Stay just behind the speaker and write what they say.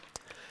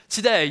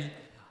Today,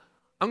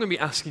 I'm going to be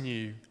asking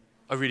you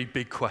a really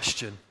big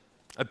question.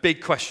 A big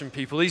question,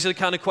 people. These are the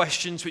kind of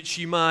questions which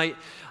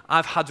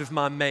I've had with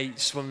my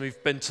mates when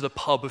we've been to the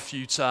pub a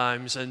few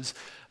times and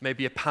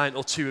maybe a pint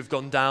or two have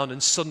gone down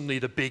and suddenly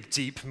the big,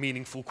 deep,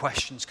 meaningful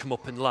questions come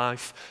up in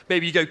life.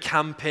 Maybe you go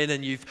camping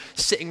and you're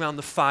sitting around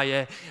the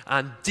fire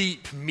and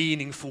deep,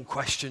 meaningful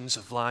questions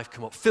of life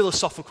come up,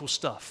 philosophical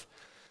stuff.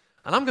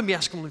 And I'm going to be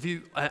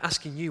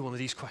asking you one of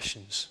these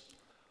questions.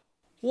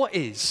 What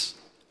is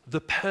the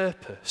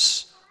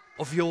purpose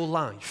of your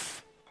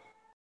life?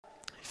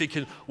 You're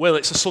thinking, well,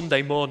 it's a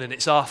Sunday morning,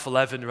 it's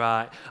 11:30,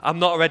 right? I'm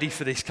not ready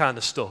for this kind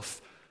of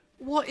stuff.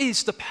 What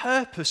is the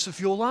purpose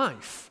of your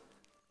life?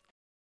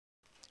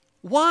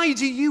 Why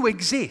do you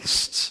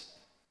exist?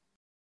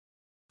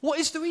 What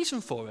is the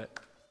reason for it?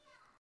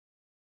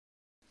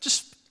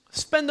 Just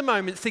spend a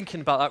moment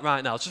thinking about that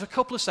right now, just a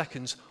couple of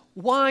seconds.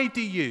 Why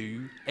do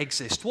you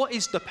exist? What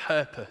is the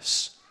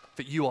purpose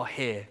that you are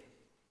here?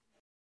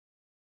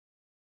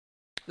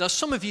 Now,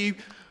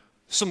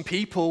 some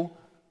people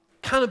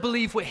kind of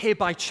believe we're here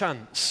by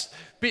chance.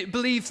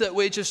 Believe that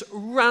we're just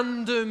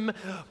random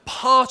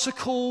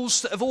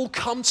particles that have all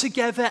come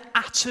together,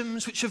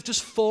 atoms which have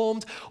just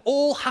formed,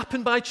 all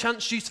happened by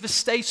chance due to the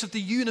state of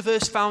the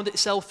universe found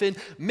itself in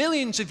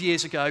millions of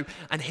years ago,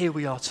 and here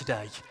we are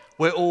today.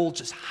 We're all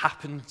just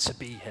happened to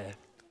be here.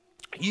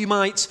 You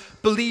might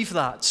believe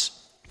that.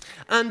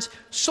 And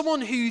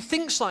someone who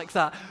thinks like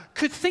that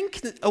could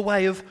think a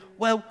way of,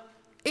 well,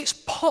 it's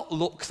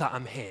potluck that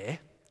I'm here.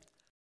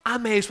 I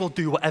may as well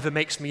do whatever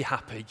makes me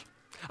happy.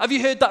 Have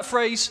you heard that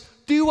phrase?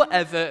 Do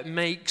whatever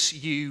makes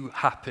you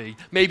happy.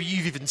 Maybe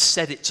you've even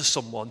said it to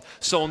someone.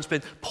 Someone's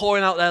been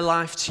pouring out their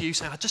life to you,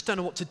 saying, I just don't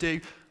know what to do.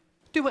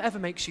 Do whatever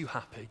makes you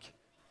happy.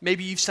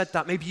 Maybe you've said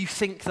that. Maybe you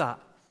think that.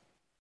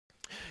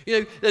 You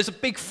know, there's a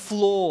big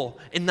flaw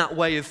in that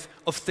way of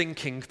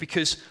thinking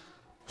because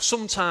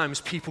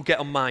sometimes people get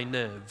on my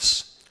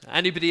nerves.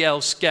 Anybody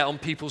else get on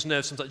people's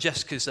nerves? Sometimes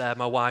Jessica's there,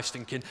 my wife's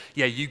thinking,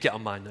 yeah, you get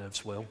on my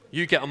nerves, Will.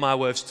 You get on my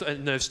nerves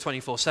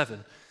 24/7.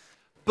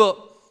 But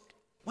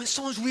when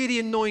someone's really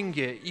annoying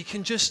you, you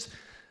can just,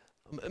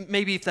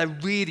 maybe if they're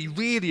really,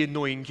 really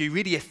annoying you,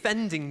 really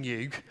offending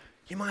you,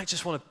 you might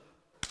just want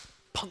to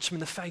punch them in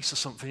the face or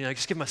something,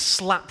 just give them a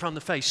slap around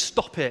the face,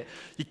 stop it,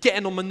 you're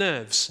getting on my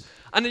nerves.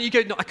 And then you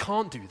go, no, I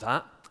can't do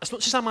that. As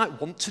much as I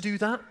might want to do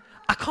that,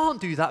 I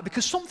can't do that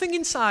because something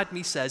inside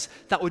me says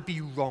that would be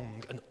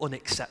wrong and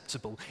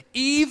unacceptable.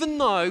 Even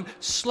though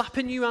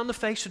slapping you around the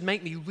face would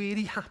make me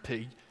really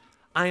happy,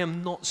 I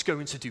am not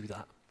going to do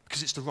that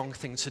because it's the wrong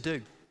thing to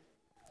do.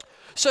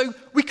 So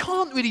we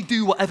can't really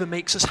do whatever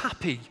makes us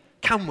happy,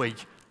 can we?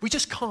 We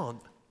just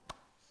can't.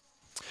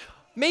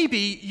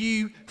 Maybe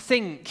you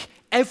think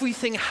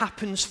everything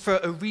happens for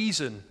a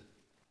reason,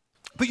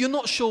 but you're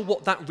not sure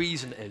what that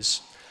reason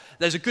is.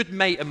 There's a good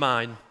mate of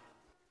mine,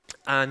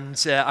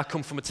 and I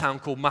come from a town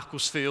called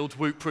Macclesfield,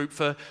 whoop whoop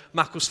for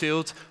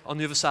Macclesfield, on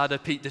the other side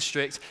of Peak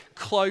District,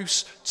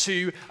 close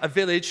to a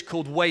village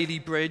called Whaley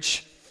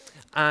Bridge.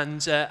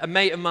 And a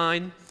mate of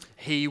mine,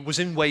 he was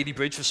in Whaley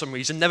Bridge for some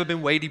reason, never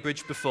been Whaley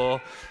Bridge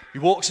before. He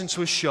walks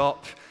into a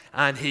shop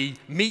and he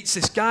meets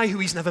this guy who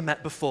he's never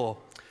met before.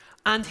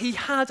 And he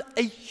had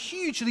a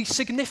hugely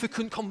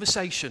significant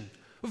conversation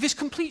with this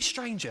complete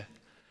stranger.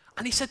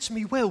 And he said to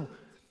me, Will,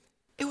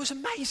 it was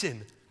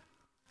amazing.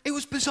 It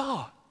was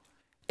bizarre.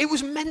 It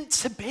was meant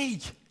to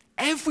be.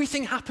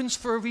 Everything happens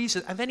for a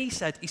reason. And then he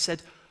said,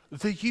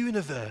 the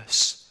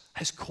universe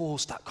has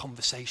caused that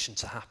conversation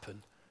to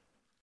happen.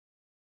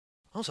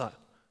 I was like,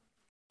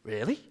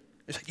 really?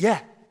 He's like,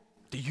 yeah,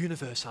 the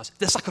universe has.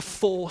 There's like a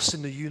force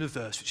in the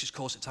universe which has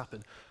caused it to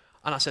happen.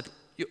 And I said,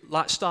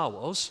 like Star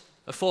Wars?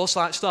 A force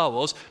like Star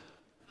Wars?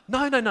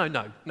 No,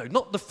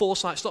 not the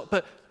force like Star Wars,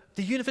 but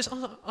the universe. I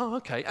was like, oh,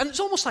 okay. And it's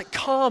almost like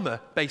karma,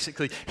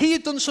 basically. He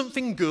had done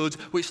something good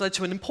which led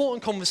to an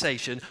important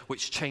conversation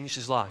which changed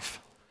his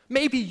life.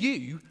 Maybe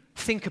you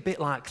think a bit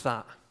like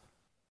that.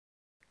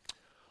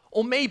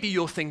 Or maybe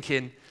you're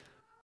thinking,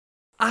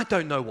 I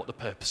don't know what the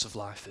purpose of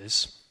life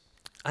is.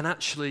 And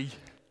actually,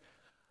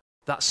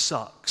 that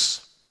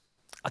sucks.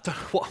 I don't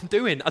know what I'm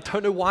doing. I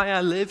don't know why I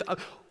live.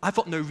 I've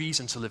got no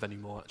reason to live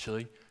anymore,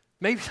 actually.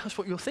 Maybe that's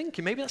what you're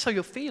thinking. Maybe that's how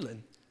you're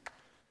feeling.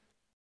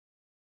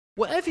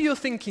 Whatever you're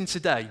thinking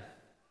today,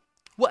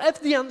 whatever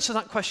the answer to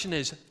that question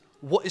is,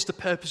 what is the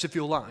purpose of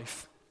your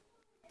life?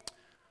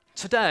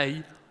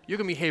 Today, you're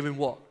going to be hearing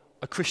what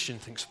a Christian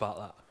thinks about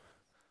that.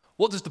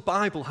 What does the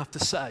Bible have to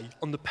say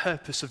on the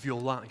purpose of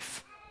your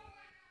life?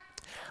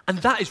 And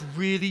that is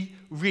really,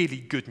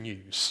 really good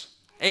news.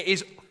 It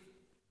is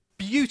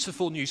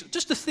beautiful news.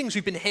 Just the things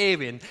we've been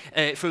hearing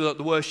through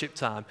the worship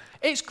time.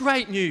 It's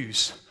great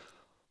news.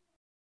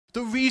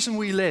 The reason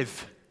we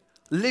live,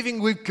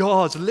 living with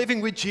God,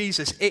 living with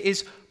Jesus, it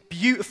is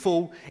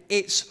beautiful,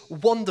 it's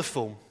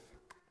wonderful.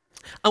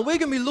 And we're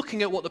going to be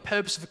looking at what the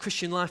purpose of a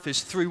Christian life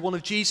is through one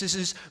of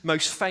Jesus'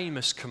 most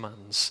famous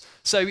commands.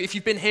 So if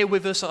you've been here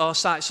with us at our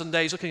Sight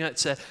Sundays looking at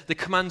the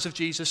commands of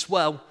Jesus,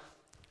 well,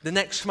 the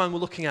next command we're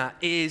looking at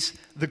is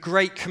the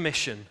Great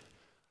Commission.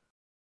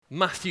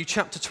 Matthew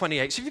chapter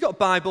 28. So if you've got a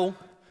Bible,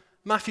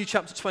 Matthew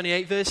chapter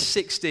 28, verse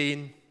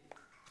 16.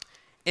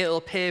 It'll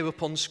appear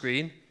up on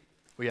screen,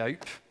 we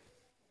hope.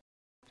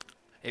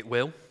 It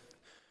will,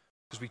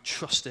 because we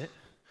trust it.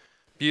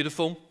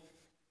 Beautiful.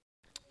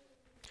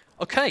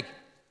 Okay.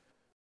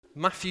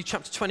 Matthew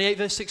chapter 28,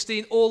 verse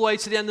 16, all the way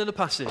to the end of the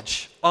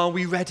passage. Are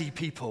we ready,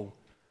 people?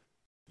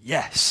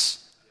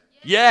 Yes.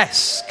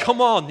 Yes.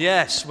 Come on.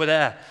 Yes, we're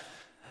there.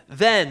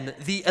 Then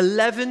the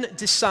 11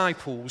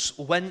 disciples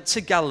went to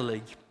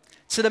Galilee,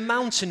 to the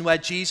mountain where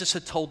Jesus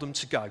had told them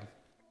to go.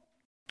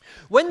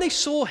 When they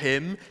saw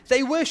him,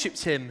 they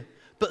worshipped him,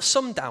 but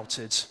some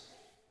doubted.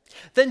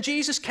 Then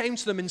Jesus came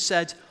to them and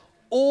said,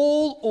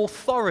 "All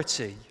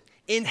authority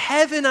in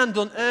heaven and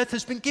on earth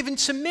has been given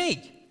to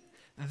me.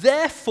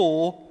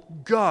 Therefore,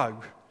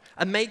 go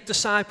and make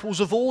disciples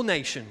of all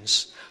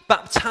nations,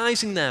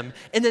 baptizing them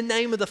in the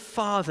name of the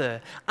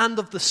Father and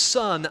of the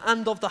Son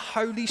and of the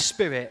Holy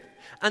Spirit,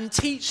 and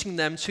teaching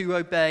them to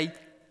obey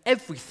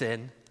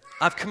everything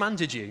I've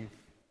commanded you.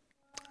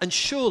 And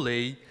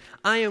surely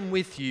I am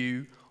with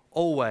you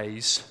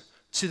always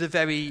to the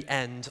very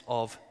end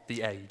of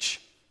the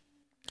age."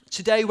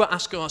 Today we're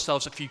asking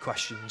ourselves a few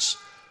questions.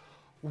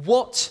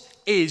 What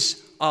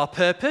is our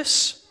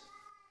purpose?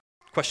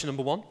 Question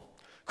number 1.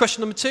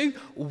 Question number 2,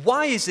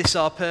 why is this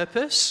our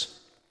purpose?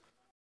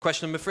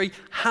 Question number 3,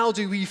 how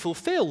do we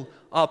fulfill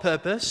our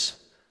purpose?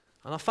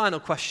 And our final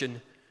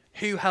question,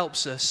 who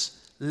helps us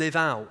live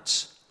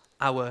out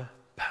our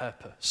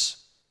purpose?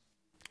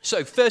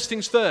 So first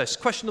things first,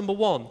 question number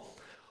 1,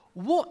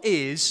 what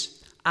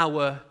is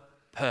our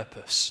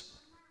purpose?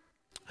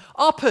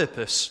 Our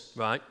purpose,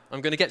 right, I'm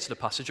going to get to the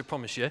passage, I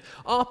promise you.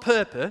 Our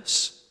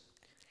purpose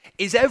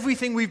is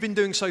everything we've been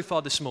doing so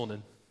far this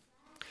morning.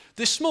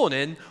 This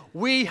morning,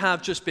 we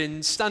have just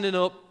been standing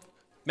up,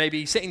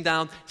 maybe sitting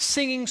down,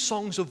 singing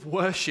songs of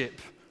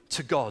worship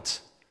to God.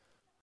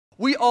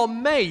 We are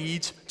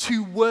made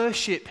to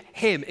worship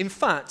him. In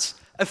fact,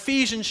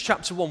 Ephesians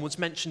chapter 1 was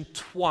mentioned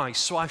twice,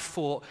 so I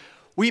thought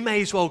we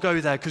may as well go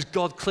there because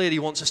God clearly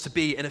wants us to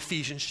be in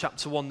Ephesians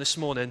chapter 1 this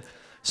morning.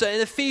 So in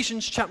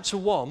Ephesians chapter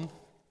 1,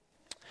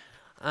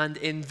 and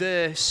in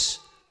verse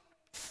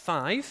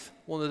 5,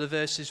 one of the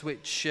verses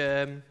which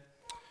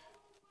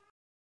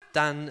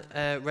Dan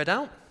read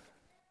out,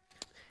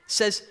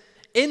 says,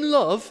 "In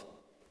love,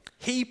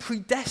 he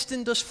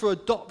predestined us for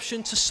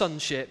adoption to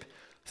sonship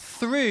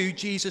through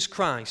Jesus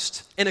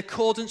Christ, in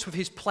accordance with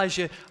his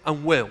pleasure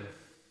and will."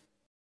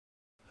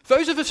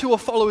 Those of us who are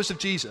followers of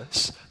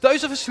Jesus,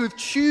 those of us who have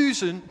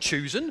chosen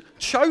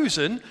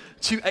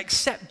to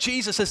accept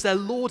Jesus as their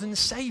Lord and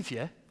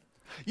Savior,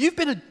 you've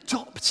been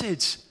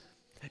adopted.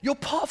 You're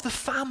part of the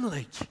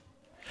family.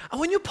 And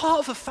when you're part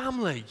of a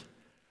family,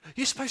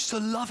 you're supposed to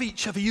love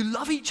each other. You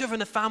love each other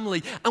in a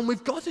family. And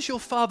with God as your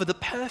Father, the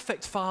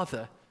perfect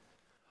Father,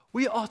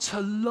 we are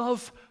to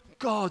love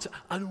God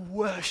and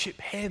worship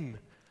him.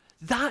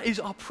 That is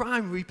our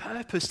primary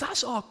purpose.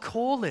 That's our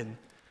calling.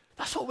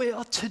 That's what we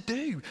are to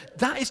do.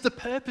 That is the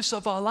purpose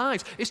of our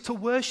lives, is to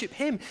worship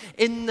him.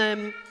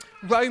 In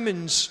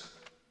Romans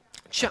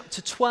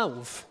chapter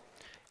 12,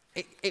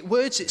 it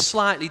words it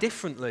slightly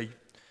differently.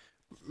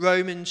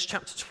 Romans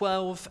chapter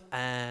 12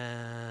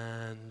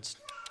 and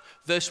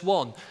verse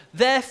 1.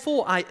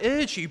 "Therefore I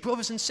urge you,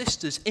 brothers and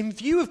sisters, in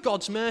view of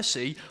God's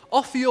mercy,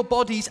 offer your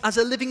bodies as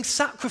a living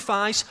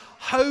sacrifice,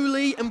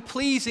 holy and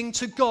pleasing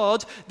to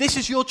God. This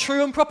is your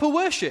true and proper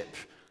worship."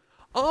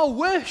 Our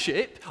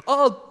worship,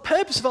 our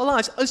purpose of our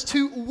lives is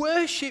to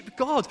worship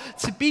God,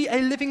 to be a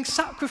living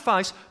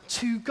sacrifice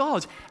to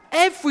God.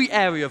 Every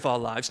area of our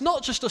lives,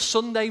 not just a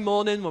Sunday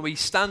morning when we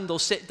stand or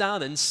sit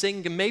down and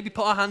sing and maybe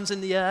put our hands in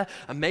the air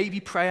and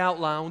maybe pray out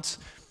loud.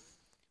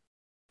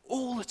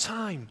 All the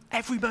time,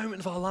 every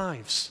moment of our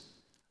lives.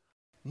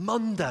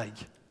 Monday,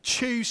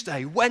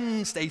 Tuesday,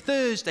 Wednesday,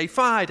 Thursday,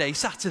 Friday,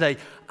 Saturday,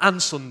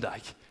 and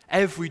Sunday.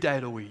 Every day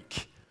of the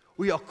week.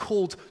 We are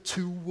called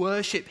to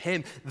worship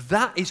him.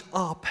 That is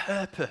our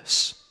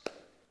purpose.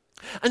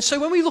 And so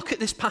when we look at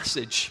this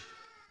passage,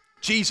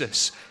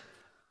 Jesus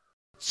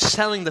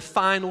telling the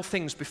final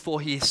things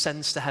before he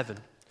ascends to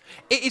heaven,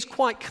 it is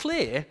quite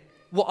clear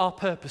what our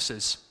purpose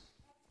is,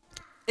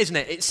 isn't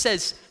it? It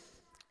says,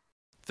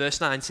 verse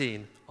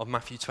 19 of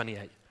Matthew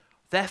 28,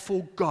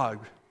 "Therefore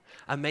go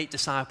and make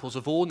disciples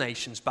of all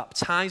nations,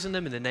 baptizing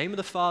them in the name of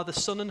the Father,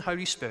 Son, and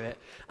Holy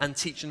Spirit, and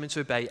teaching them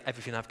to obey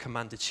everything I've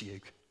commanded to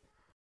you."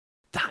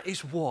 That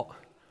is what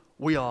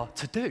we are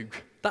to do.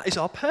 That is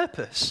our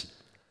purpose.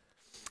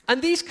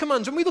 And these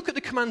commands, when we look at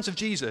the commands of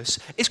Jesus,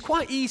 it's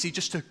quite easy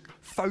just to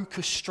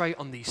focus straight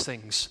on these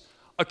things.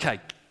 Okay,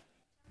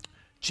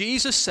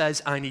 Jesus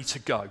says I need to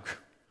go.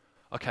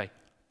 Okay,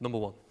 number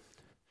 1.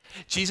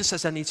 Jesus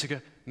says I need to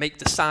go make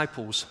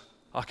disciples.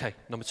 Okay,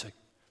 number 2.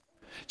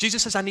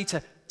 Jesus says I need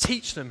to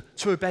teach them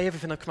to obey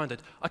everything I've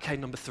commanded. Okay,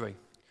 number 3.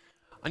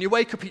 And you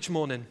wake up each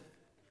morning,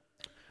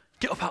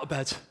 get up out of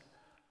bed.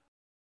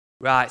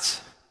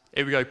 Right,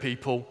 here we go,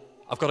 people.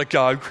 I've got to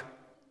go.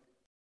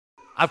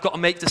 I've got to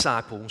make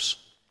disciples.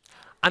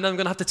 And I'm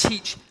going to have to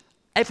teach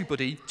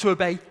everybody to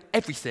obey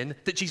everything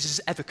that Jesus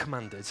has ever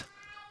commanded.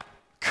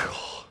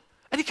 God.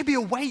 And And it can be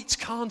a weight,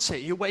 can't it?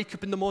 You wake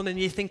up in the morning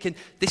and you're thinking,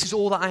 this is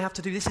all that I have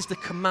to do. This is the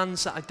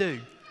commands that I do.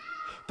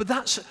 But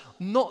that's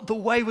not the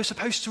way we're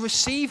supposed to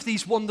receive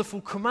these wonderful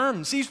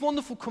commands. These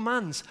wonderful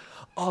commands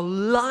are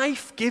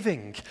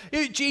life-giving.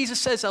 Jesus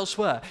says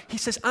elsewhere, he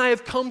says, I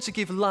have come to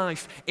give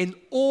life in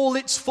all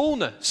its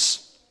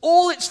fullness.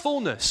 All its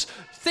fullness.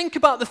 Think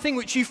about the thing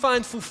which you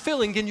find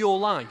fulfilling in your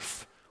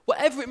life,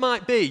 whatever it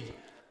might be.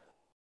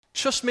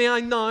 Trust me, I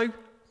know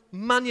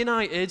Man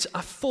United,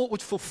 I thought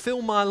would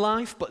fulfill my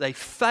life, but they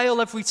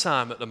fail every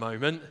time at the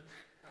moment.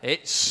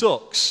 It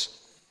sucks.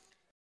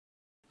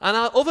 And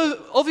other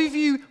of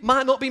you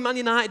might not be Man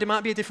United, it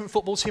might be a different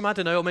football team, I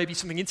don't know, or maybe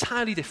something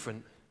entirely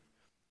different.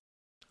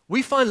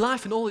 We find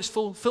life in all its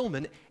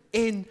fulfillment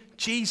in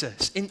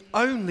Jesus, in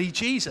only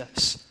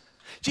Jesus.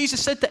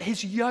 Jesus said that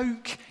his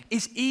yoke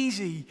is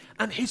easy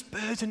and his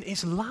burden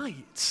is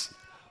light.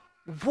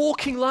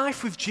 Walking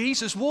life with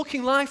Jesus,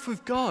 walking life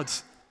with God,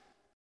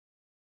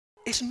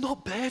 it's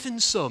not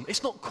burdensome.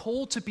 It's not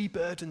called to be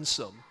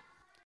burdensome.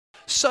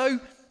 So,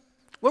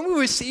 when we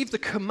receive the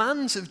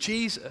commands of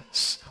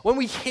Jesus, when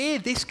we hear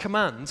this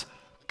command,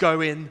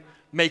 go in,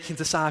 making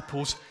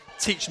disciples,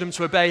 teaching them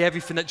to obey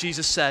everything that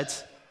Jesus said,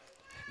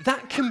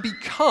 that can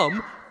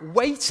become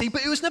weighty,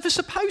 but it was never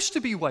supposed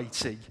to be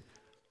weighty.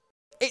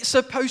 It's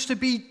supposed to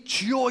be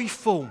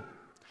joyful.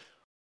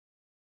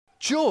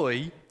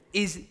 Joy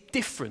is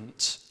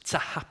different to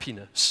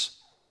happiness.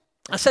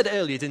 I said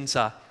earlier, didn't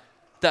I,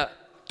 that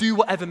do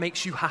whatever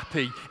makes you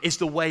happy is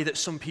the way that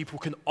some people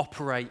can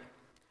operate.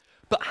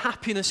 But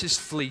happiness is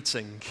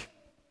fleeting.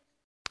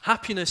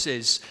 Happiness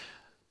is,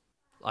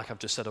 like I've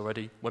just said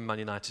already, when Man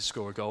United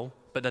score a goal,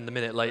 but then a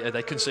minute later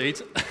they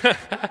concede.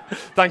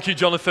 Thank you,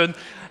 Jonathan.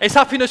 It's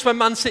happiness when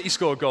Man City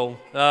score a goal.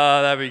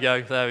 There we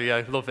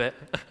go, love it.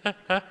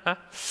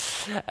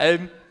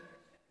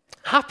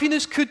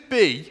 Happiness could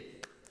be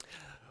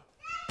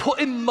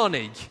putting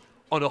money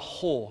on a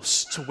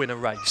horse to win a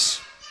race.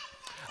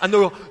 And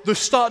the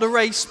start of the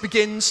race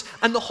begins,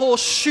 and the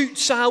horse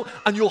shoots out,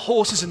 and your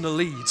horse is in the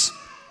lead.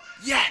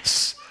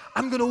 Yes,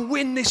 I'm going to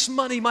win this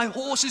money. My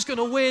horse is going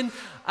to win.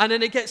 And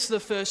then it gets to the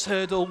first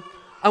hurdle.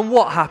 And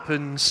what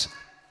happens?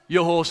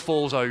 Your horse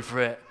falls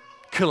over it,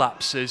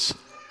 collapses,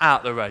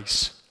 out the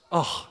race.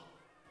 Oh,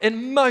 in a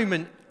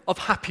moment of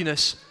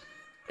happiness,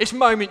 it's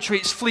momentary,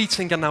 it's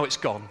fleeting, and now it's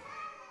gone.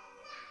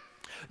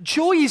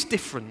 Joy is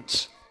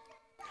different.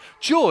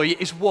 Joy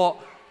is what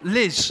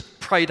Liz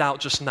prayed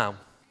out just now.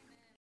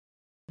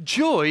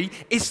 Joy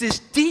is this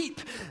deep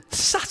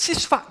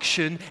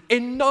satisfaction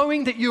in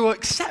knowing that you are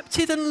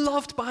accepted and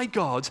loved by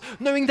God,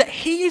 knowing that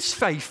He is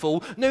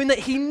faithful, knowing that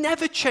He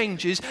never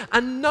changes,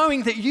 and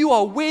knowing that you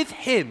are with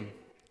Him.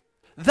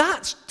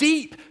 That's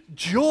deep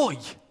joy.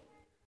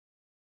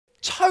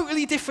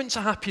 Totally different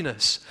to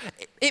happiness.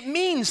 It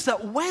means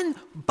that when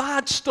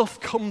bad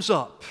stuff comes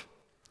up,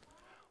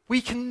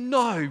 we can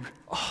know,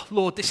 oh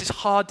Lord, this is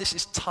hard, this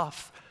is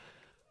tough,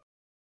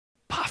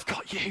 but I've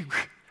got you.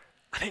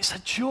 And it's a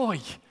joy,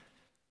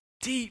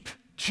 deep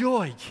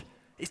joy.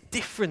 It's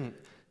different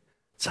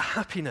to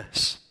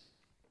happiness.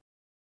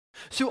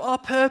 So our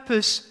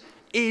purpose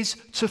is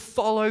to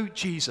follow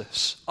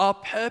Jesus. Our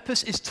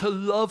purpose is to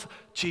love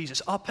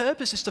Jesus. Our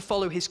purpose is to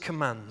follow His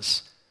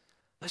commands.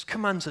 Those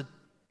commands are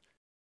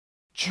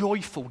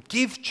joyful,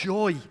 give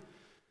joy.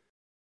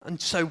 And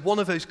so one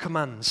of those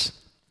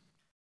commands,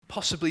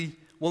 possibly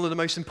one of the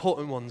most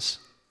important ones,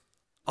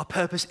 our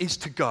purpose is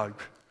to go.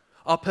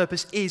 Our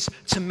purpose is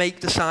to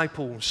make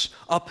disciples.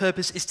 Our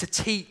purpose is to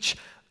teach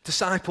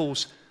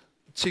disciples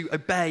to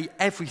obey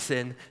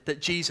everything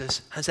that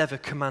Jesus has ever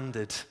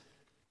commanded.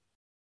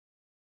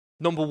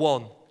 Number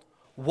one,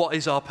 what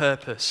is our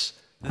purpose?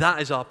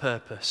 That is our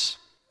purpose.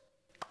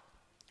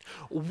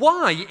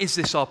 Why is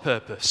this our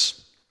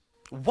purpose?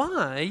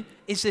 Why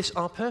is this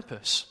our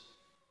purpose?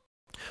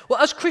 Well,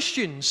 as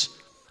Christians,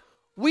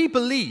 we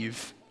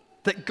believe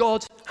that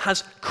God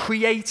has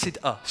created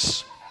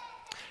us.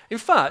 In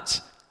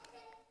fact,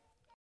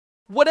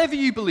 whatever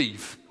you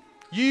believe,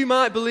 you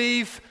might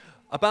believe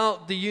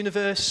about the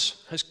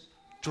universe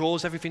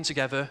draws everything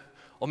together,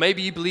 or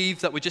maybe you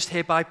believe that we're just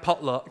here by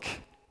potluck.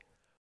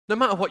 No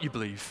matter what you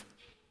believe,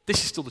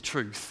 this is still the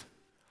truth.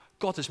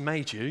 God has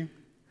made you,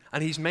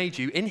 and He's made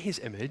you in His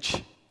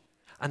image,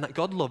 and that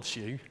God loves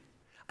you,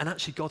 and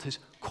actually God has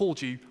called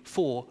you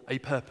for a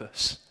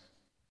purpose.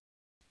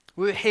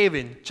 We were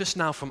hearing just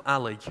now from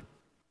Ali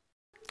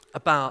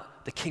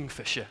about the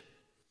kingfisher.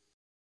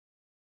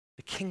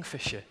 The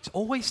kingfisher, it's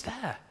always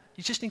there.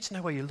 You just need to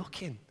know where you're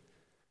looking.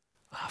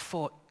 I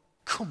thought,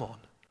 come on,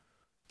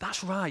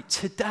 that's right.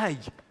 Today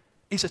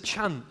is a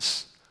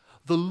chance.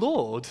 The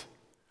Lord,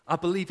 I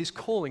believe, is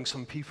calling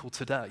some people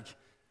today.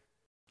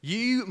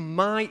 You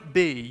might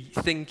be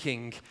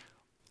thinking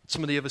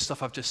some of the other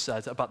stuff I've just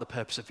said about the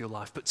purpose of your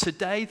life, but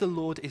today the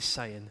Lord is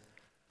saying,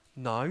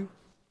 no,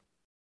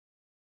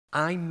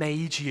 I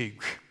made you.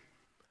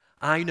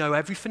 I know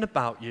everything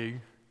about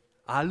you.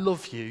 I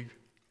love you.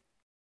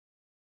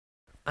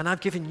 And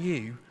I've given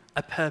you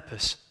a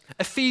purpose.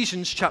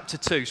 Ephesians chapter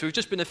 2. So we've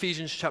just been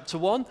Ephesians chapter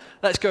 1.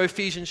 Let's go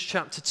Ephesians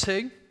chapter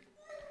 2.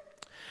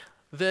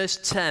 Verse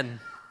 10.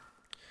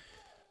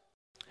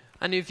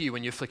 Any of you,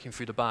 when you're flicking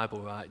through the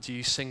Bible, right, do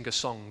you sing a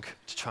song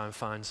to try and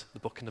find the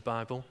book in the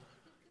Bible?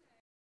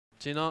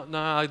 Do you not? No,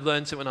 I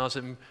learned it when I was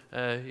in,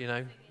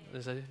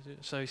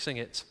 so sing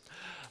it.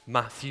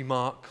 Matthew,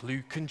 Mark,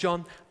 Luke and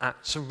John,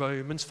 Acts and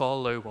Romans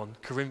follow 1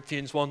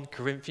 Corinthians 1,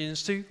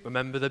 Corinthians 2.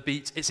 Remember the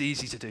beat, it's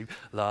easy to do.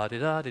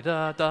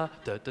 La-di-da-di-da-da,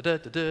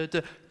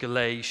 da-da-da-da-da-da.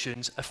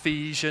 Galatians,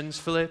 Ephesians,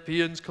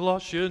 Philippians,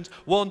 Colossians,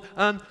 1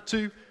 and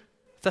 2.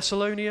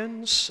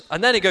 Thessalonians.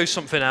 And then it goes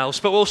something else,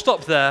 but we'll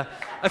stop there.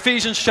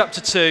 Ephesians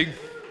chapter 2.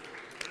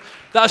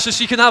 That's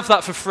just, you can have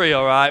that for free,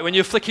 all right? When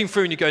you're flicking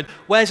through and you're going,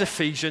 where's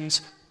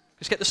Ephesians?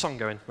 Let's get the song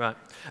going, right?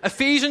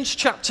 Ephesians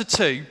chapter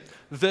 2,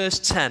 verse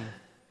 10.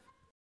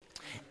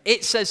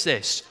 It says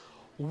this: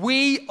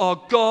 we are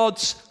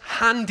God's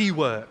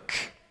handiwork,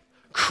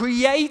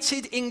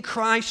 created in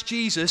Christ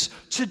Jesus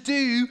to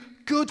do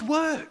good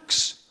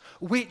works,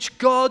 which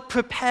God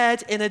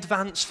prepared in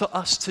advance for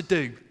us to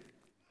do.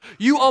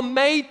 You are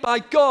made by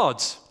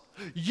God.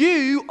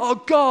 You are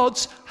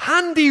God's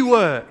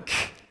handiwork.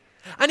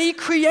 And He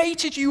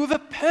created you with a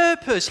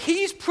purpose.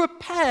 He's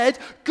prepared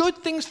good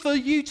things for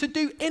you to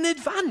do in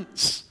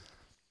advance.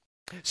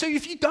 So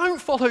if you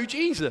don't follow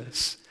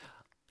Jesus,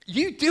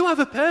 you do have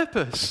a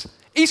purpose.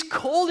 He's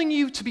calling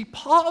you to be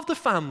part of the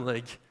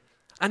family,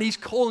 and He's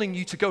calling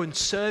you to go and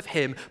serve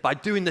Him by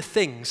doing the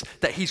things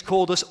that He's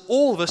called us,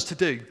 all of us, to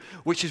do,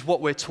 which is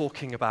what we're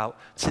talking about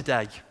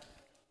today.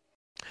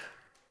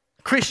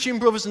 Christian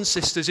brothers and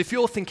sisters, if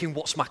you're thinking,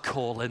 what's my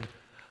calling?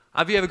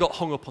 Have you ever got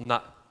hung up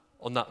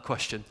on that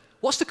question?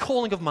 What's the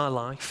calling of my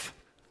life?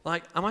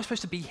 Like, am I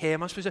supposed to be here?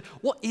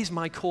 What is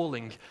my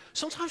calling?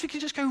 Sometimes we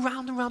can just go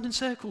round and round in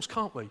circles,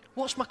 can't we?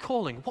 What's my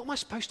calling? What am I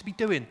supposed to be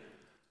doing?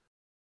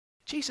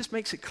 Jesus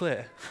makes it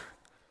clear.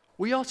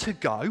 We are to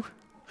go,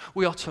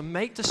 we are to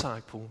make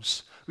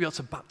disciples, we are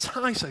to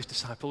baptize those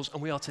disciples,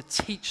 and we are to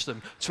teach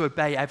them to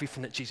obey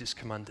everything that Jesus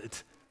commanded.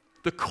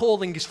 The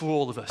calling is for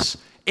all of us,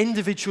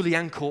 individually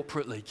and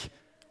corporately.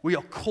 We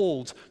are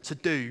called to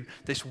do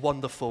this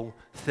wonderful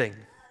thing.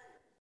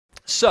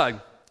 So,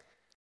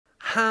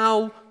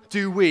 how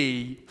do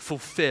we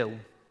fulfill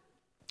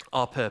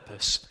our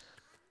purpose?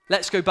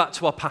 Let's go back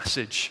to our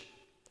passage.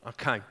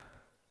 Okay.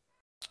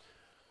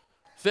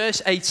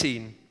 Verse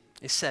 18,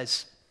 it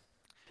says,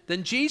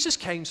 then Jesus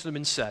came to them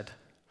and said,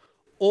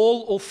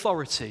 all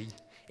authority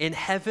in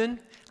heaven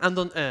and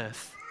on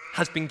earth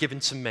has been given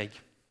to me.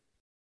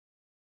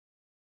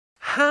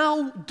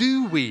 How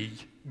do we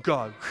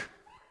go?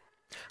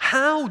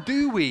 How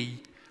do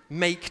we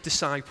make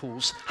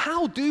disciples?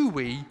 How do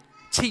we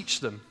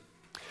teach them?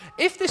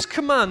 If this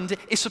command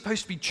is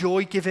supposed to be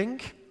joy-giving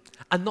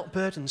and not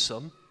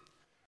burdensome,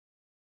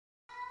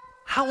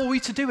 how are we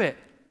to do it?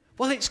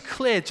 Well, it's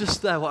clear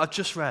just there, what I've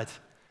just read.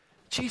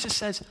 Jesus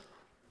says,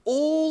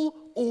 all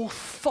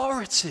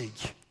authority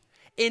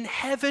in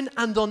heaven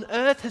and on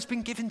earth has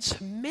been given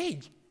to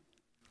me.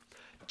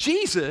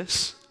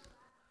 Jesus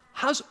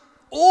has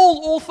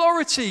all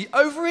authority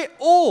over it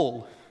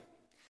all.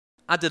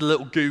 I did a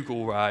little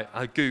Google, right?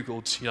 I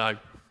Googled,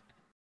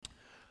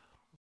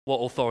 what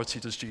authority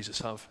does Jesus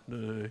have?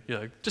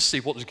 Just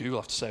see what does Google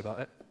have to say about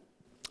it.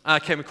 I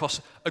came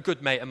across a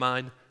good mate of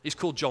mine. He's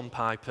called John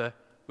Piper.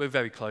 We're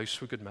very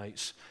close. We're good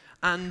mates.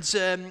 And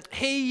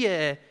he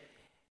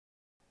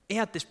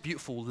had this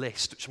beautiful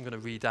list, which I'm going to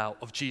read out,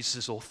 of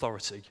Jesus'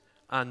 authority.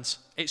 And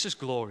it's just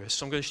glorious,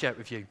 so I'm going to share it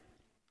with you.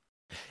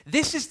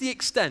 This is the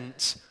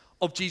extent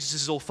of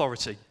Jesus'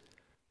 authority.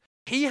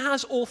 He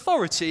has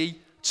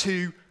authority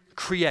to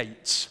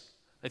create.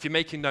 If you're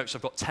making notes,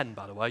 I've got 10,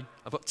 by the way.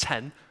 I've got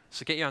 10,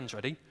 so get your hands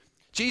ready.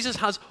 Jesus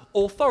has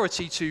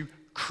authority to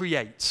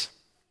create.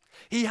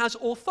 He has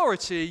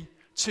authority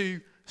to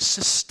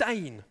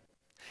sustain.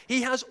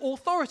 He has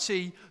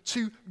authority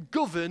to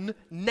govern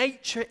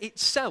nature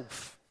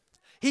itself.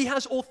 He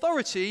has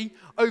authority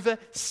over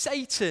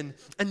Satan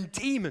and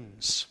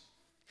demons.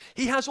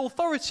 He has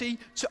authority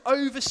to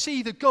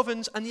oversee the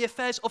governs and the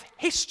affairs of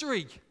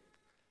history.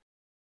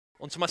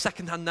 On to my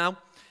second hand now.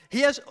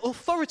 He has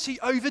authority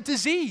over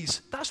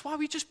disease. That's why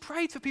we just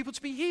prayed for people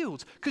to be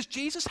healed, because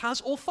Jesus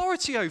has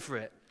authority over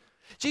it.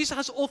 Jesus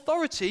has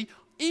authority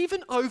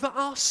even over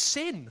our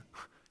sin.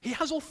 He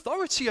has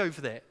authority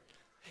over it.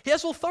 He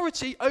has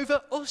authority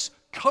over us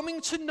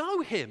coming to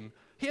know Him.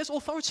 He has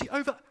authority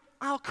over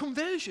our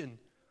conversion.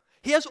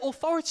 He has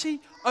authority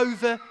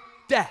over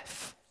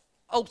death,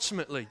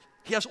 ultimately.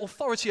 He has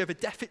authority over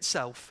death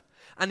itself,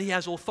 and He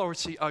has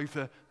authority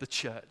over the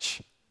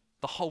church,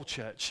 the whole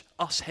church,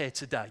 us here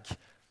today,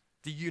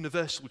 the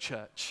universal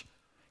church.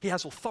 He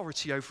has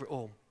authority over it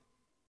all.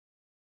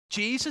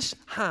 Jesus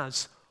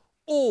has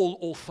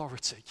all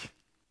authority.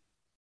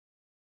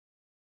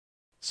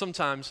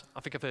 Sometimes, I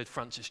think I've heard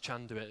Francis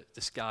Chan do it,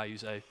 this guy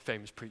who's a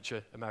famous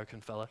preacher,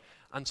 American fella,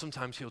 and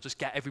sometimes he'll just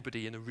get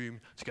everybody in a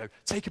room to go,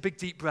 take a big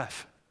deep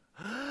breath.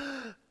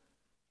 And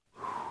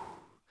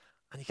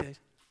he goes,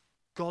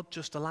 God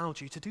just allowed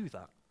you to do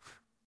that.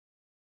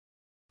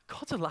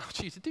 God allowed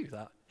you to do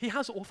that. He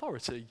has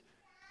authority.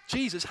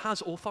 Jesus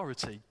has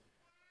authority.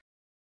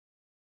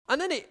 And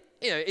then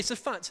it's a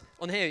fact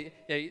on here.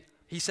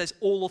 He says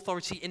all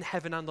authority in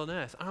heaven and on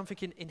earth. And I'm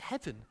thinking, in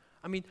heaven?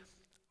 I mean,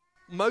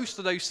 most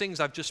of those things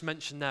I've just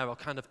mentioned there are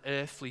kind of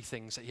earthly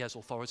things that he has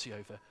authority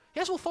over. He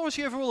has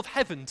authority over all of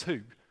heaven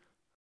too.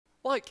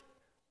 Like,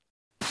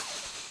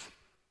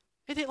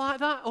 is it like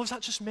that? Or is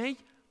that just me?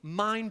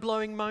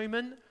 Mind-blowing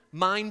moment.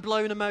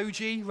 Mind-blown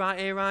emoji right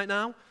here, right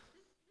now.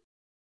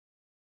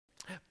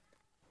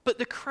 But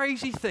the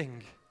crazy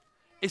thing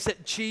is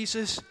that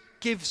Jesus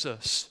gives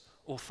us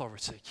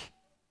authority.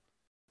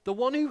 The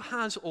one who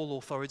has all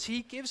authority,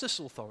 he gives us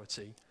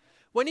authority.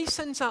 When he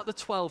sends out the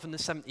 12 and the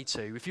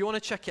 72, if you want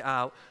to check it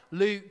out,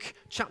 Luke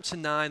chapter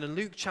 9 and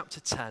Luke chapter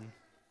 10,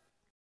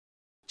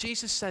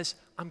 Jesus says,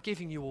 I'm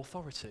giving you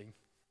authority.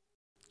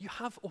 You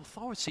have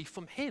authority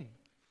from him.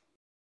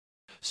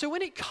 So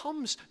when it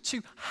comes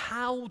to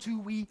how do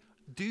we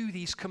do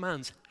these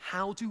commands,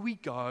 how do we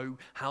go,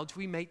 how do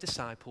we make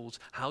disciples,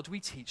 how do we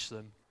teach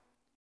them,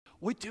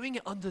 we're doing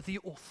it under the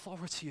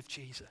authority of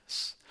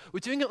Jesus.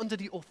 We're doing it under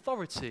the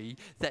authority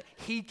that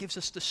he gives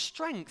us the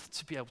strength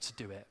to be able to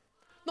do it.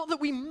 Not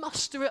that we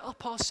muster it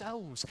up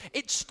ourselves.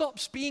 It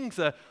stops being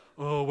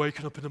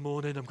waking up in the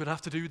morning, I'm going to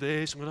have to do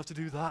this, I'm going to have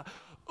to do that.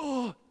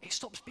 It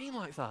stops being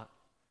like that.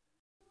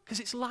 Because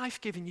it's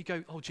life-giving. You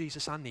go,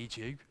 Jesus, I need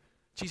you.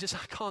 Jesus,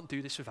 I can't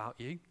do this without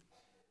you.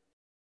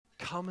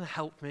 Come and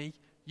help me.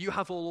 You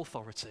have all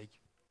authority.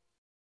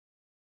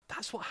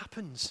 That's what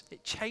happens.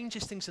 It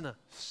changes things in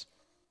us.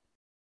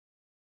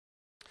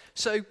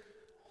 So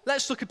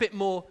let's look a bit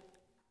more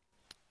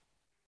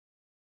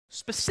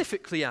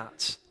specifically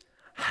at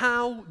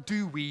how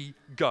do we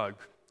go?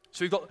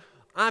 So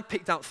I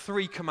picked out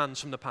 3 commands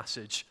from the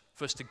passage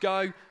for us to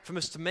go, for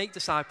us to make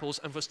disciples,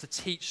 and for us to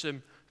teach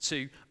them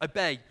to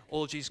obey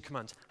all of Jesus'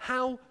 commands.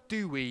 How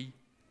do we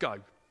go?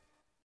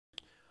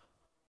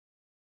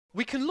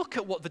 We can look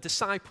at what the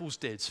disciples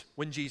did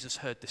when Jesus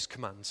heard this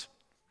command.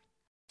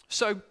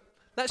 So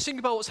let's think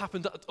about what's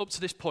happened up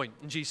to this point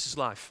in Jesus'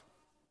 life.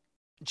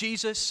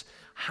 Jesus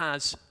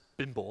has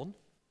been born,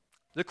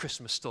 the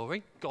Christmas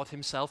story, God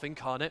himself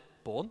incarnate,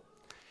 born.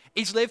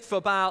 He's lived for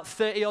about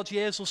 30 odd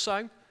years or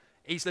so.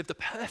 He's lived a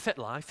perfect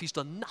life. He's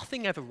done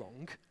nothing ever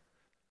wrong.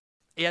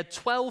 He had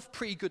 12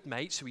 pretty good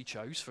mates who he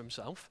chose for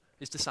himself,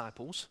 his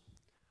disciples.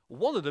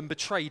 One of them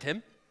betrayed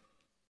him,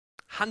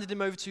 handed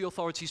him over to the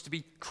authorities to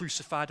be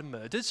crucified and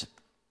murdered.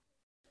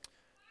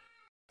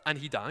 And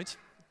he died.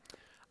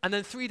 And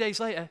then 3 days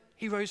later,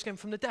 he rose again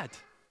from the dead.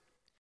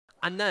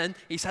 And then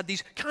he's had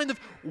these kind of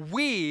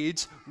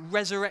weird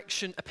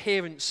resurrection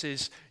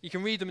appearances. You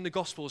can read them in the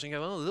Gospels and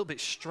go, a little bit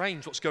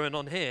strange what's going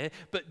on here.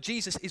 But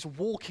Jesus is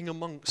walking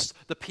amongst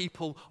the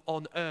people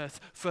on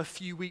earth for a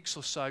few weeks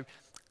or so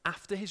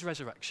after his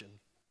resurrection.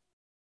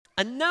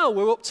 And now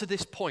we're up to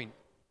this point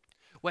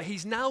where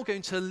he's now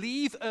going to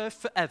leave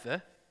earth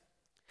forever,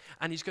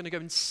 and he's going to go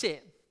and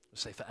sit, I'll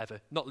say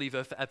forever, not leave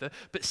earth forever,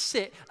 but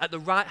sit at the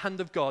right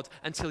hand of God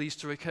until he's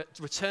to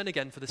return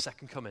again for the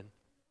second coming.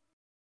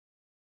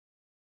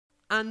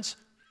 And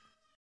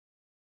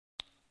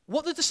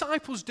what the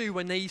disciples do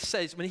when he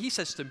says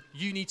to them,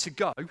 you need to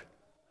go,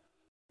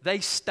 they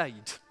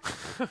stayed.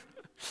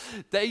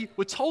 They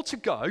were told to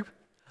go,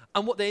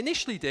 and what they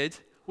initially did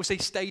was they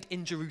stayed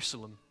in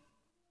Jerusalem.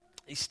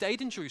 They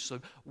stayed in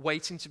Jerusalem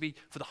waiting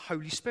for the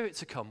Holy Spirit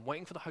to come,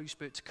 waiting for the Holy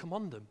Spirit to come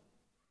on them.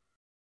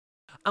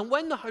 And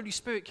when the Holy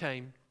Spirit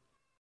came,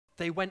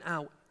 they went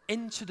out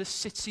into the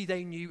city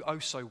they knew oh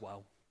so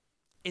well,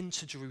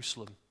 into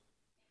Jerusalem.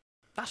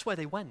 That's where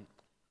they went.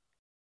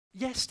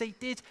 Yes, they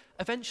did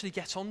eventually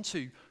get on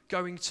to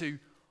going to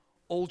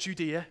all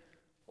Judea,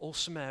 all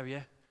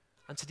Samaria,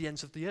 and to the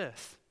ends of the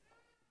earth.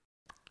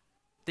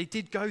 They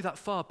did go that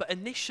far, but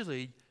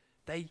initially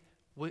they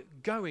were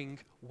going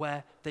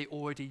where they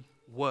already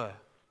were.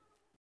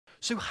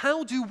 So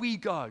how do we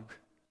go?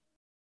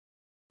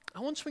 I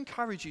want to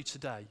encourage you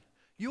today.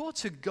 You are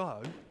to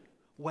go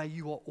where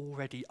you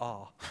already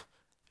are,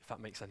 if that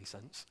makes any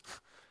sense.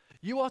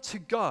 You are to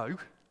go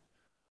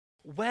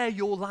where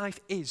your life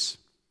is.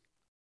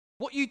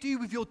 What you do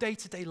with your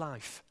day-to-day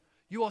life,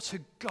 you are to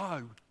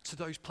go to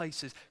those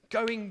places,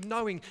 going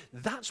knowing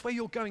that's where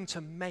you're going to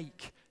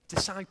make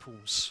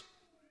disciples.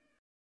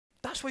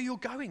 That's where you're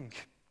going.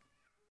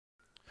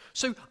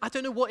 So I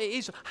don't know what it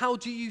is. How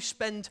do you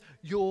spend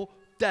your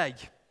day?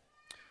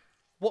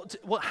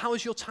 How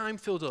is your time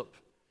filled up?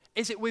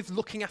 Is it with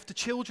looking after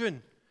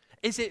children?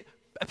 Is it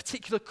a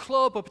particular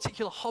club or a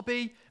particular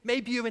hobby?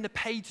 Maybe you're in a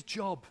paid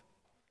job.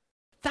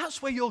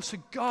 That's where you're to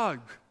go.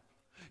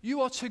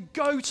 You are to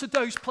go to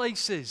those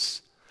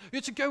places.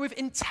 You're to go with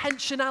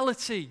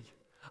intentionality.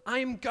 I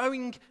am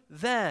going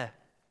there.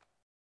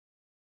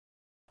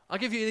 I'll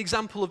give you an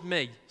example of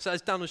me. So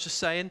as Dan was just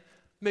saying,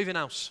 moving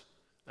house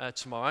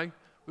tomorrow.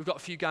 We've got a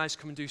few guys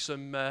come and do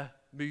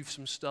move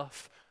some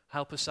stuff,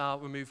 help us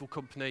out, removal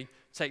company,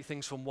 take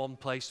things from one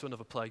place to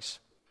another place.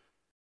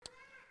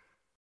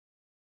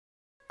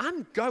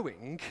 I'm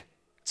going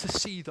to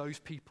see those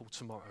people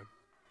tomorrow.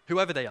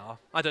 Whoever they are.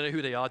 I don't know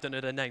who they are. I don't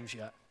know their names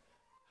yet.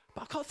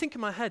 But I can't think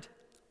in my head,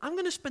 I'm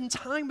going to spend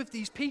time with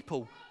these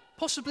people,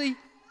 possibly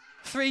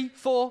 3,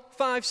 4,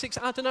 5, 6,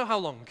 I don't know how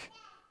long.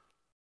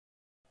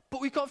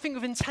 But we've got to think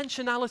of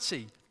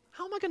intentionality.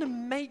 How am I going to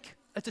make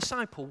a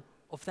disciple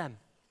of them?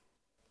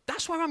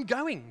 That's where I'm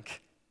going.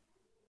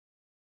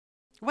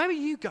 Where are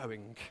you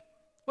going?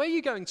 Where are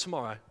you going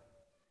tomorrow?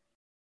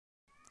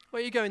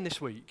 Where are you going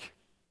this week?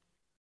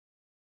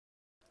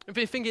 I've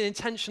been thinking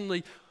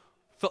intentionally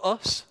for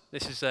us.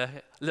 This is a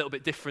little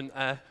bit different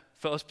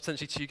for us,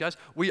 potentially to you guys.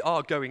 We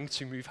are going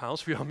to move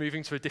house. We are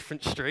moving to a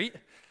different street.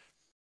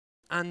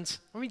 And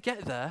when we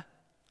get there,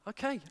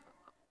 okay,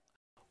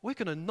 we're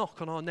going to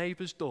knock on our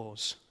neighbours'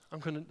 doors. I'm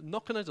going to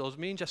knock on the doors.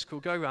 Me and Jessica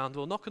will go around,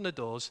 we'll knock on the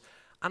doors,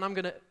 and I'm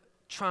going to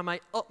try my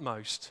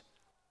utmost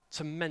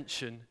to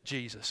mention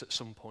Jesus at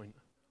some point.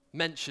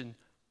 Mention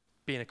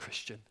being a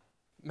Christian.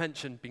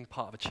 Mention being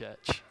part of a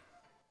church.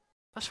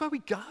 That's where we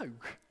go.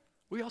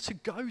 We are to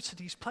go to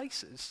these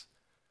places.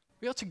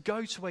 We are to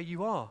go to where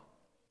you are.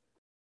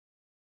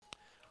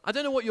 I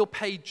don't know what your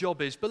paid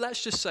job is, but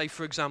let's just say,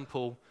 for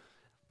example,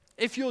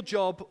 if your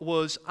job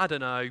was, I don't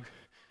know,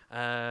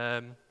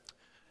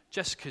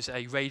 Jessica's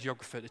a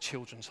radiographer at the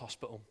Children's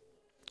Hospital.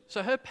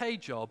 So her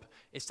paid job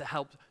is to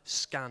help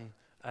scan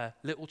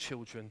little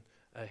children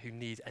who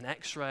need an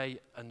X-ray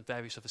and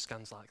various other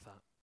scans like that.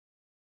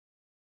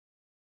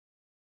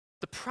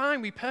 The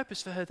primary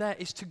purpose for her there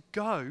is to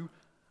go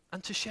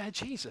and to share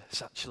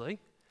Jesus, actually.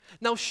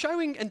 Now,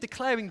 showing and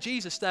declaring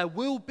Jesus there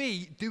will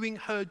be doing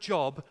her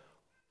job,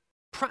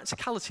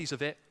 practicalities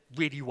of it,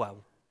 really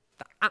well.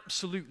 That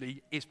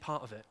absolutely is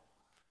part of it.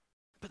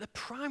 But the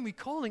primary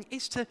calling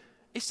is to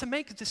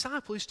make a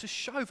disciple, is to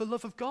show the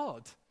love of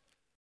God.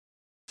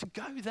 To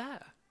go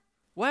there.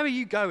 Where are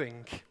you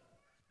going?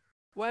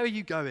 Where are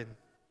you going?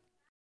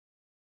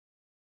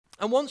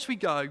 And once we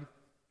go,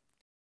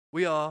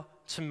 we are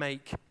to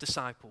make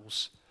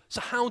disciples.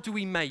 So how do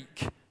we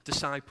make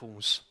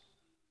disciples?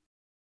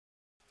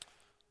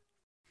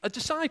 A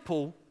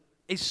disciple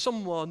is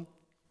someone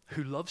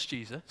who loves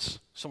Jesus,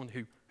 someone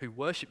who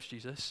worships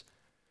Jesus,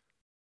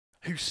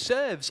 who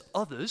serves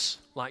others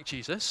like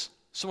Jesus,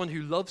 someone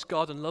who loves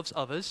God and loves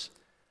others,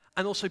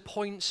 and also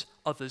points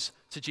others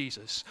to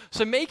Jesus.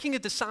 So making a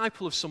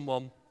disciple of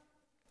someone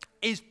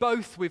is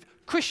both with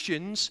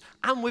Christians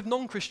and with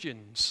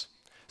non-Christians.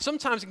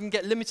 Sometimes it can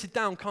get limited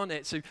down, can't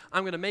it? So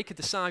I'm going to make a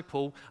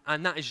disciple,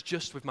 and that is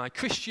just with my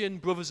Christian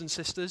brothers and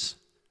sisters.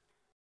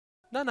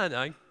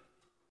 No.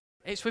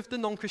 It's with the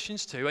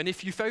non-Christians too. And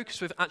if you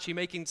focus with actually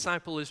making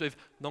disciples with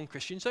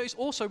non-Christians, so it's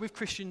also with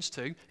Christians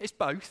too. It's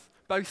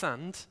both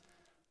and.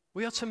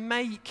 We are to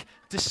make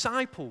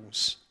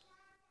disciples.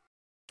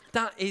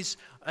 That is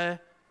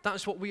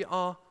what we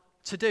are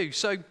to do.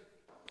 So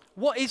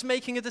what is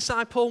making a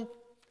disciple?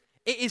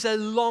 It is a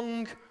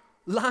long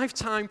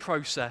lifetime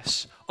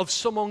process of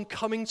someone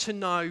coming to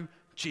know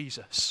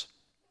Jesus.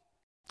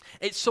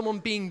 It's someone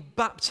being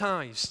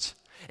baptized.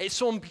 It's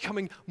someone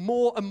becoming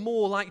more and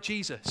more like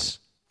Jesus.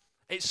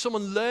 It's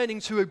someone learning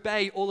to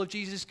obey all of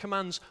Jesus'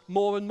 commands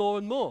more and more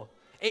and more.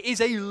 It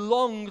is a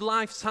long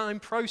lifetime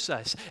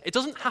process. It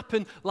doesn't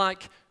happen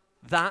like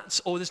that,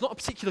 or there's not a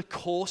particular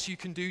course you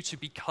can do to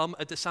become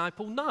a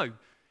disciple. No,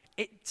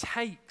 it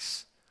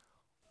takes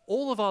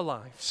all of our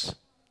lives.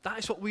 That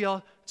is what we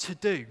are to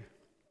do.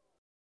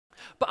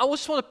 But I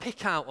just want to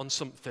pick out on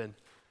something.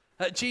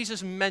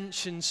 Jesus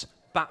mentions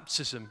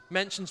baptism,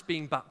 mentions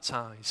being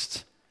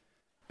baptized.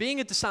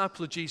 Being a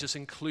disciple of Jesus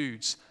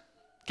includes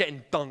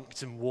getting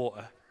dunked in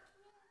water.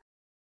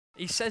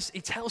 He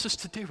tells us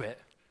to do it.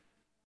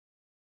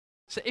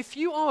 So if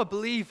you are a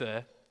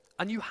believer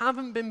and you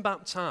haven't been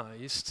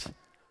baptized,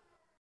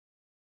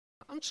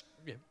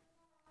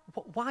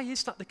 why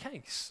is that the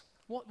case?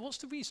 What's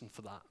the reason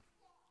for that?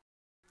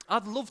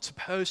 I'd love to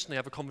personally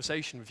have a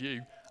conversation with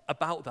you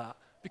about that,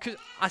 because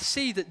I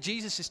see that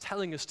Jesus is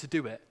telling us to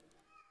do it.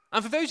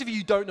 And for those of you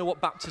who don't know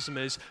what baptism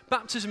is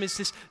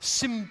this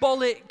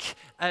symbolic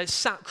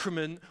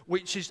sacrament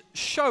which is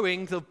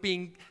showing the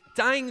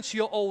dying to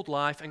your old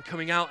life and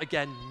coming out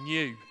again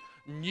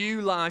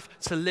new life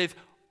to live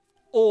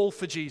all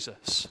for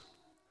Jesus.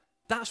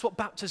 That's what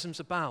baptism's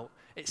about.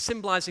 It's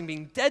symbolizing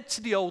being dead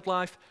to the old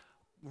life,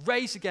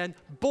 raised again,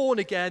 born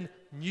again,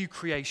 new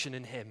creation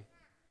in Him.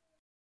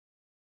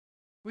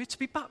 We're to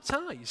be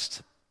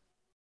baptized.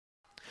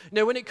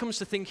 Now, when it comes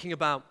to thinking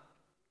about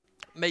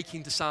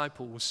making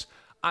disciples,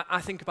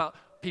 I think about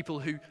people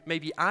who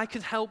maybe I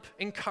could help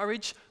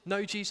encourage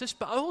know Jesus,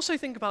 but I also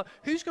think about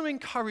who's going to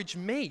encourage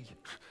me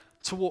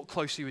to walk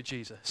closely with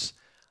Jesus.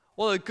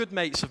 One of the good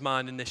mates of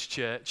mine in this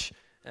church,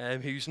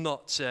 who's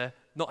not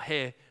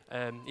here,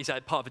 he's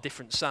at part of a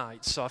different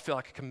site, so I feel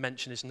like I can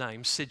mention his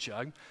name,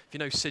 Sidjo. If you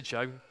know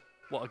Sidjo,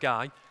 what a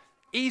guy.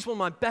 He's one of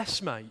my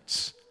best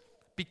mates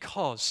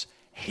because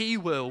he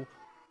will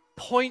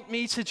point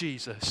me to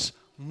Jesus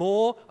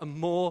more and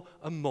more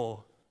and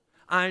more.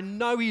 I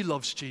know he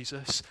loves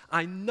Jesus.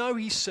 I know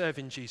he's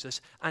serving Jesus,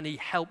 and he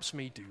helps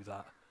me do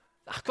that.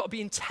 I've got to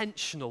be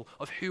intentional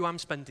of who I'm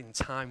spending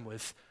time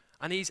with,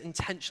 and he's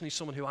intentionally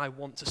someone who I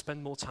want to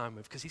spend more time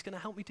with because he's going to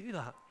help me do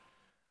that.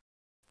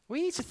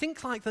 We need to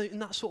think like that in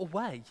that sort of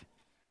way.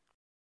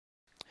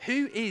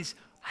 Who is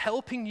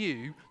helping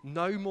you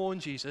know more in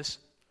Jesus,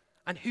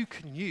 and who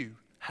can you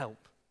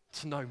help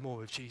to know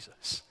more of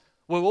Jesus?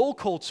 We're all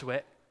called to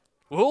it.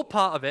 We're all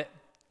part of it.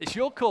 It's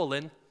your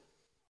calling.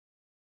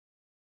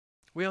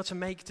 We are to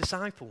make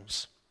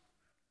disciples.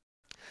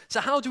 So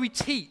how do we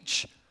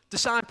teach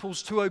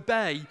disciples to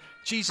obey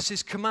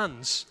Jesus'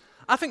 commands?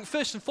 I think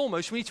first and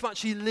foremost, we need to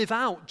actually live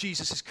out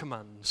Jesus'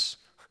 commands.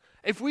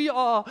 If we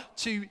are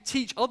to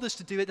teach others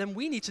to do it, then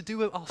we need to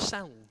do it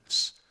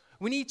ourselves.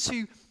 We need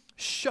to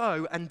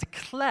show and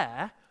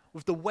declare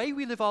with the way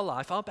we live our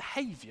life, our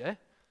behavior,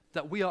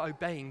 that we are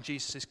obeying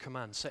Jesus'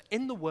 commands. So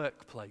in the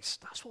workplace,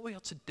 that's what we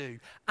are to do.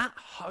 At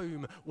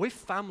home, with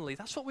family,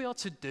 that's what we are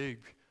to do.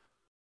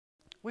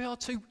 We are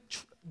to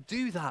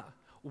do that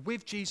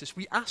with Jesus.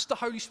 We ask the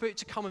Holy Spirit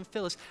to come and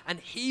fill us, and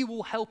he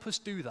will help us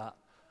do that.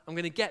 I'm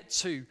going to get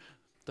to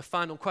the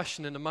final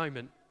question in a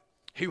moment.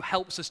 Who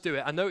helps us do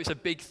it? I know it's a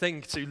big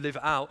thing to live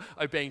out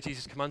obeying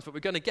Jesus' commands, but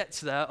we're going to get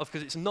to that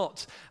because it's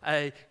not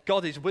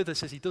God is with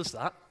us as he does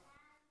that.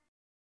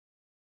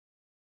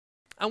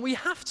 And we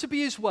have to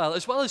be as well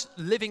as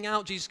living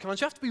out Jesus'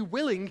 commands, we have to be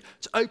willing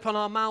to open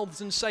our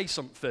mouths and say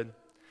something.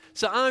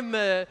 So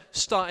I'm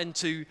starting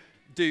to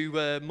do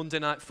Monday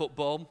Night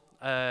Football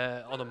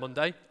on a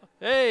Monday.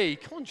 Hey,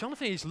 come on,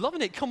 Jonathan, he's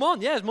loving it. Come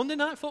on, yeah, it's Monday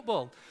Night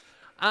Football.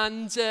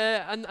 And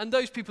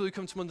those people who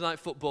come to Monday Night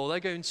Football, they're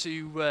going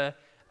to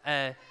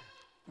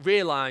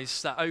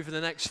realize that over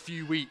the next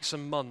few weeks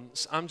and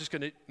months, I'm just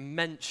going to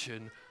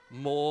mention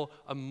more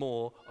and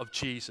more of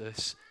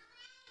Jesus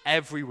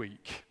every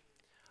week.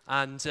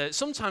 And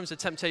sometimes the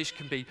temptation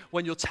can be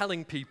when you're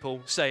telling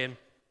people, saying,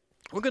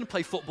 we're going to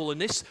play football in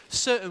this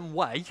certain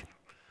way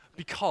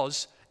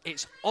because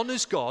it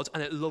honors God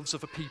and it loves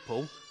other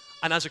people.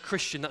 And as a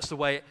Christian, that's the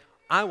way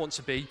I want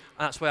to be, and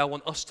that's the way I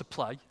want us to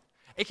play.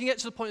 It can get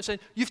to the point of saying,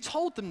 you've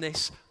told them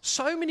this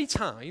so many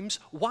times,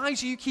 why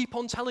do you keep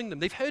on telling them?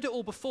 They've heard it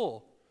all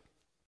before.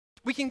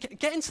 We can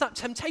get into that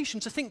temptation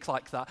to think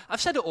like that. I've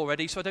said it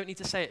already, so I don't need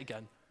to say it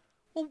again.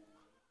 Well,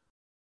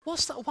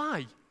 what's that?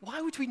 Why?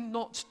 Why would we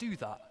not do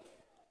that?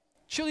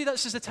 Surely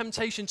that's just a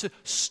temptation to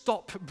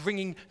stop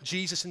bringing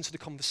Jesus into the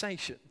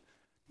conversation.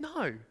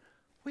 No,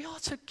 we are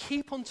to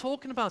keep on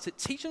talking about it.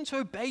 Teach them to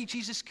obey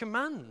Jesus'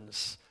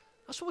 commands.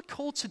 That's what we're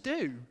called to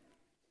do.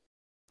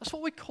 That's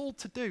what we're called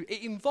to do.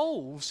 It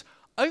involves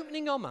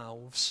opening our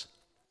mouths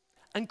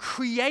and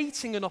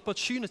creating an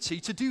opportunity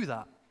to do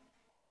that.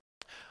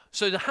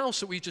 So the house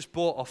that we just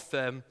bought off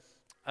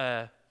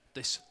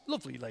this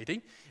lovely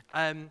lady,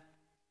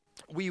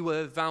 we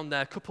were down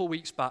there a couple of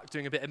weeks back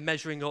doing a bit of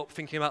measuring up,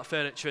 thinking about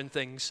furniture and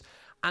things,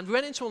 and we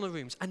went into one of the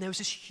rooms, and there was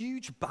this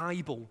huge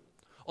Bible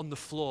on the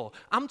floor.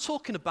 I'm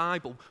talking a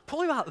Bible,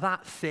 probably about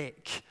that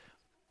thick,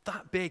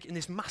 that big, in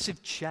this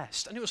massive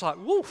chest, and it was like,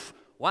 woof,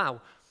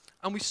 wow.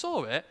 And we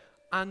saw it,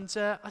 and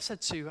I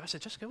said,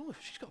 Jessica, oh,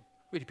 she's got a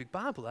really big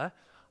Bible there.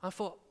 I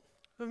thought,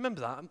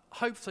 remember that.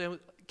 Hopefully, I'll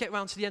get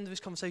around to the end of this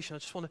conversation. I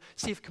just want to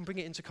see if I can bring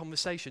it into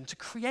conversation to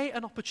create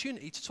an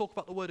opportunity to talk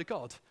about the Word of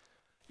God.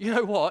 You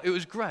know what? It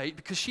was great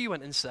because she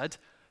went and said,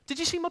 did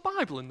you see my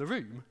Bible in the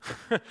room?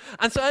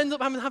 And so I ended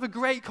up having to have a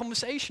great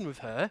conversation with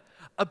her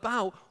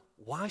about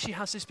why she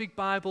has this big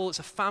Bible. It's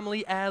a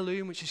family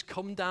heirloom which has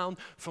come down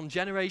from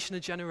generation to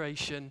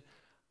generation.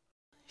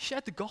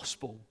 Shared the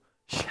gospel.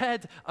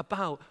 Shared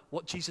about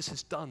what Jesus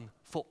has done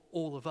for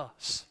all of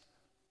us.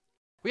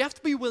 We have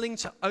to be willing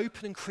to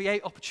open and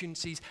create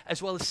opportunities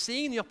as well as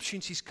seeing the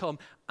opportunities come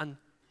and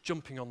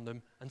jumping on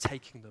them and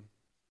taking them.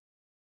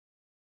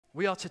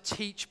 We are to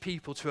teach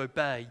people to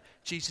obey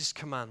Jesus'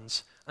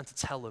 commands and to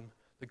tell them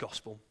the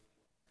gospel.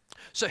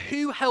 So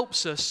who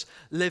helps us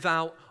live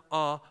out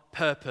our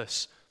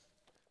purpose?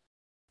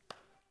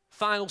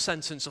 Final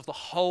sentence of the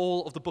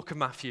whole of the book of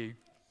Matthew.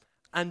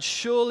 And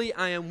surely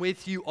I am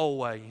with you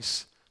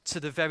always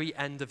to the very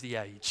end of the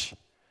age.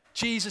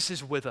 Jesus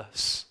is with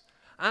us.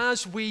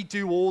 As we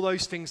do all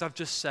those things I've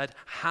just said,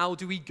 how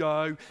do we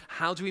go?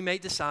 How do we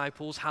make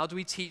disciples? How do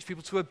we teach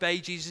people to obey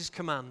Jesus'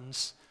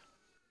 commands?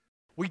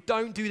 We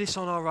don't do this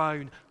on our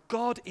own.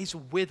 God is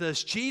with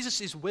us. Jesus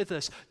is with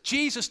us.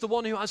 Jesus, the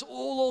one who has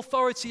all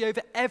authority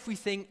over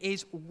everything,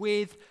 is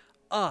with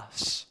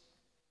us.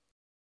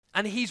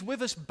 And he's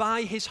with us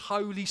by his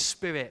Holy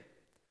Spirit.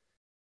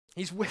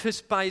 He's with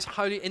us by his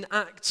Holy... In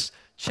Acts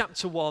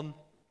chapter 1,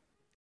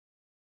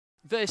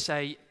 verse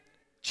 8,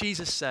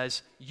 Jesus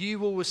says, you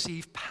will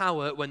receive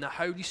power when the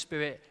Holy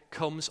Spirit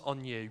comes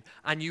on you,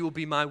 and you will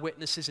be my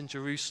witnesses in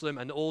Jerusalem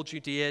and all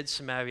Judea and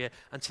Samaria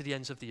and to the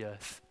ends of the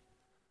earth.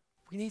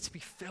 We need to be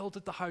filled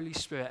with the Holy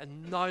Spirit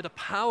and know the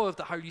power of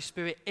the Holy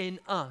Spirit in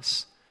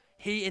us.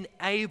 He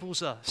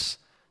enables us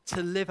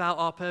to live out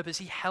our purpose.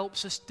 He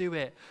helps us do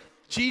it.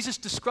 Jesus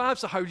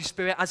describes the Holy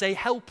Spirit as a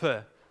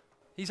helper.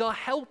 He's our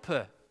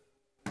helper.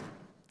 The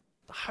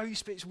Holy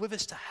Spirit is with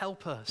us to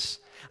help us.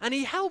 And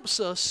he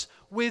helps us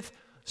with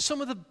some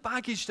of the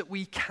baggage that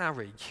we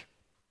carry.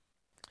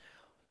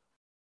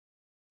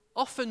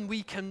 Often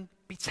we can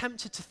be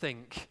tempted to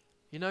think,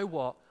 you know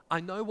what, I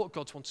know what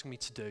God's wanting me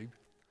to do,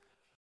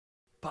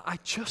 but I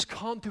just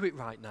can't do it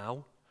right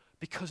now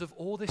because of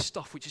all this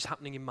stuff which is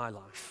happening in my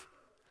life.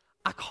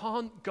 I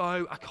can't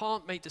go, I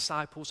can't make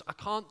disciples, I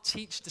can't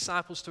teach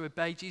disciples to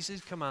obey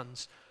Jesus'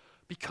 commands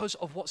because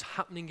of what's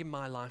happening in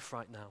my life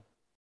right now.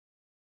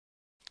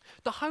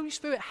 The Holy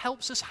Spirit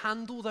helps us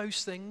handle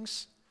those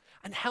things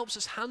and helps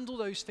us handle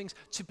those things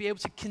to be able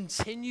to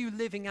continue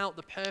living out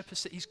the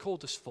purpose that he's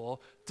called us for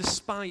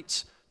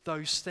despite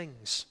those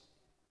things.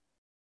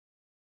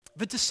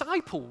 The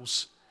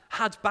disciples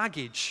had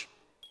baggage.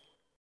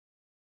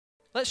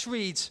 Let's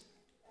read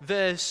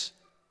verse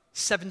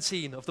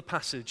 17 of the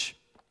passage.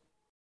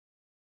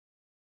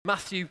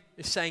 Matthew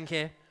is saying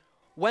here,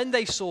 when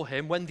they saw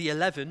him, when the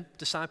 11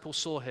 disciples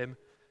saw him,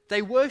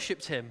 they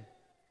worshipped him,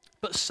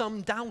 but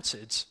some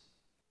doubted.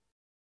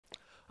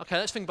 Okay,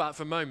 let's think about it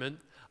for a moment.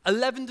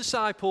 11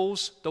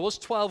 disciples, there was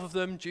 12 of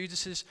them.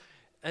 Judas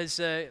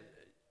has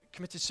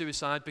committed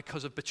suicide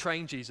because of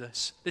betraying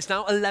Jesus. There's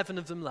now 11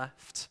 of them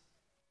left.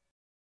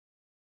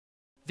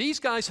 These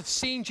guys have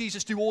seen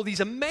Jesus do all these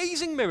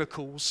amazing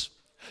miracles.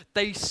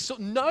 They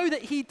know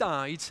that he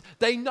died.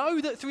 They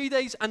know that 3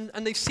 days, and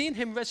they've seen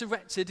him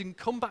resurrected and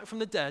come back from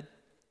the dead.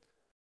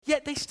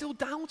 Yet they still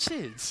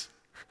doubted.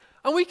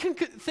 And we can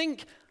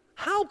think,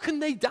 how can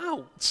they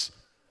doubt?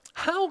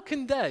 How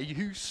can they,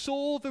 who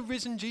saw the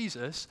risen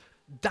Jesus,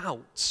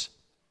 doubt?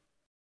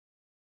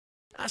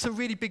 That's a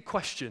really big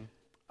question.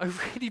 A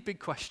really big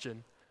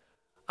question.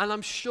 And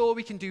I'm sure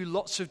we can do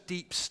lots of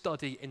deep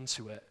study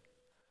into it.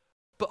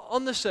 But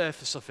on the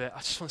surface of it, I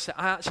just want to say,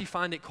 I actually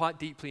find it quite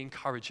deeply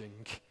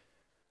encouraging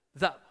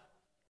that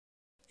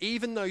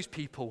even those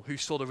people who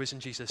saw the risen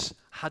Jesus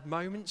had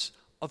moments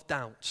of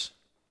doubt.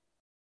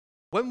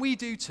 When we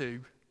do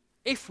too,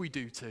 if we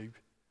do too,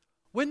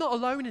 we're not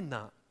alone in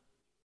that.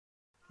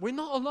 We're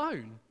not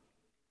alone.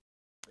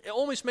 It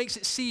almost makes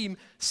it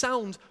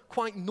sound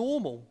quite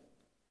normal.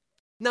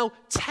 Now,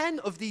 10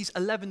 of these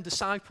 11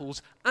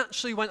 disciples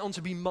actually went on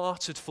to be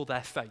martyred for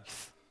their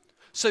faith.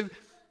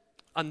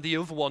 And the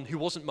other one who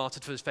wasn't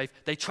martyred for his faith,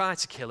 they tried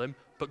to kill him,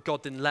 but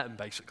God didn't let him,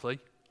 basically.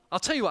 I'll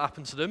tell you what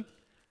happened to them.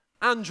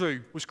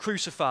 Andrew was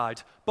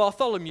crucified.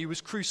 Bartholomew was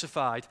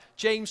crucified.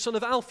 James, son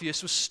of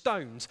Alphaeus, was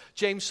stoned.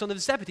 James, son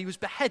of Zebedee, was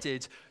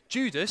beheaded.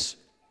 Judas,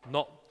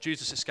 not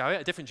Judas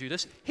Iscariot, a different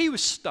Judas, he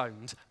was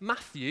stoned.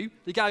 Matthew,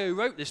 the guy who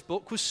wrote this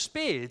book, was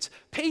speared.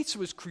 Peter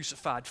was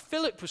crucified.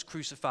 Philip was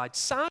crucified.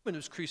 Simon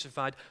was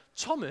crucified.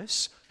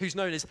 Thomas, who's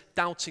known as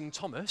Doubting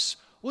Thomas,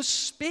 was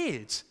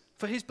speared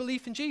for his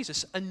belief in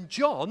Jesus. And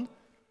John,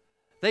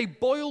 they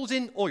boiled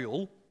in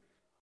oil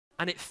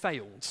and it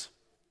failed.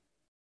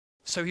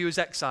 So he was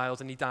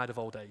exiled and he died of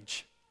old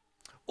age.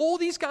 All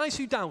these guys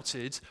who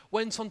doubted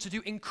went on to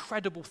do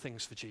incredible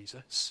things for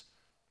Jesus.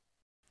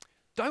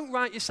 Don't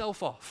write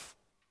yourself off.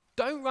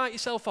 Don't write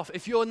yourself off.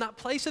 If you're in that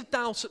place of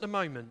doubt at the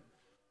moment,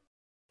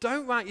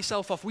 don't write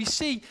yourself off. We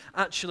see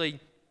actually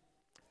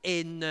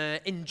in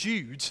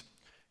Jude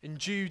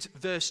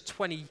verse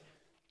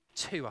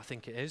 22, I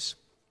think it is.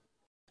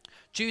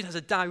 Jude has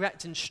a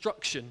direct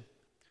instruction.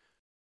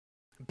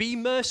 Be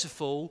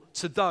merciful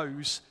to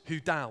those who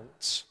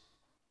doubt.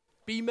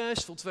 Be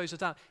merciful to those who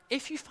doubt.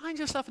 If you find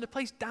yourself in a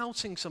place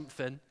doubting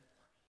something,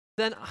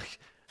 then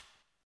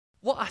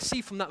what I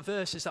see from that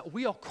verse is that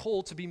we are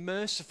called to be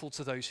merciful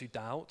to those who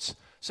doubt.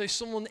 So if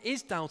someone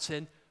is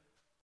doubting,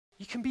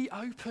 you can be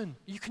open.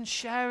 You can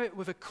share it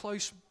with a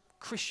close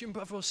Christian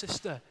brother or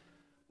sister.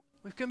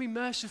 We're going to be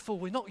merciful.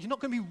 You're not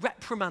going to be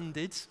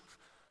reprimanded.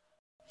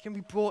 You're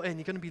going to be brought in.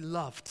 You're going to be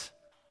loved.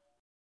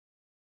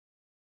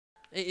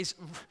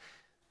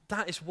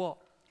 That is what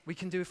we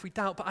can do if we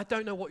doubt. But I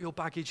don't know what your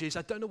baggage is.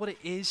 I don't know what it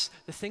is,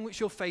 the thing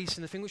which you're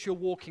facing, the thing which you're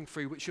walking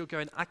through, which you're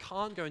going, I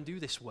can't go and do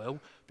this, Will,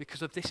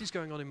 because of this is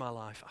going on in my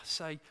life. I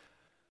say,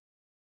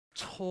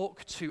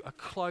 talk to a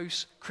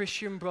close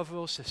Christian brother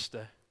or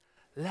sister.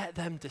 Let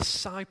them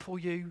disciple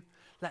you.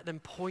 Let them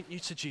point you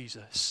to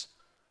Jesus.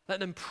 Let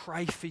them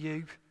pray for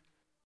you.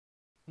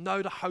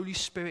 Know the Holy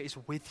Spirit is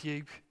with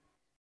you.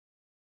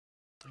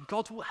 And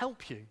God will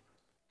help you.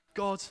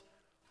 God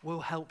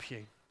will help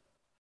you.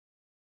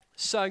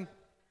 So, we're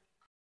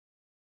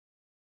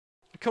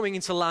coming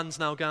into lands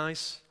now,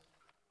 guys.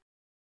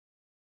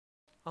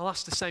 I'll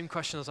ask the same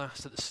question as I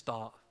asked at the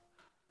start.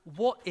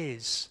 What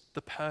is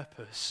the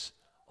purpose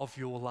of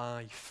your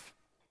life?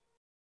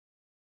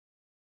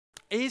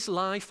 Is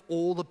life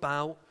all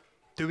about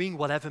doing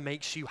whatever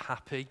makes you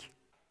happy?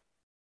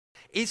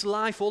 Is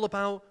life all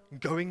about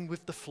going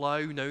with the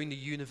flow, knowing the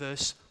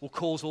universe will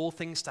cause all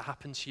things to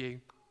happen to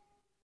you?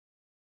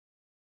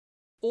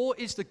 Or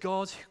is the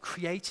God who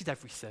created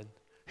everything,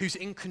 who's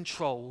in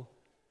control,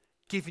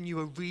 given you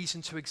a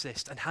reason to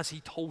exist? And has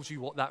he told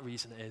you what that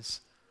reason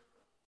is?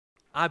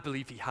 I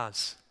believe he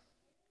has.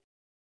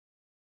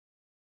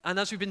 And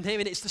as we've been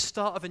hearing, it's the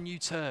start of a new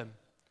term.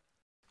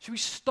 Should we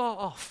start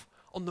off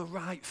on the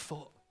right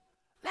foot?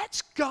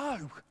 Let's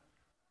go.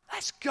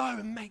 Let's go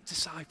and make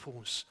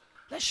disciples.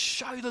 Let's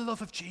show the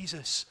love of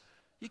Jesus.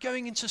 You're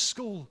going into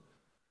school.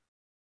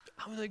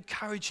 I want to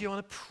encourage you. I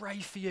want to pray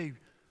for you.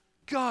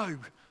 Go,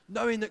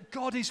 knowing that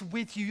God is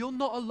with you. You're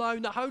not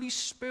alone. The Holy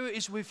Spirit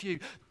is with you.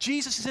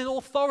 Jesus is in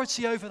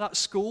authority over that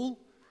school.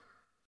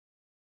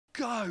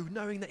 go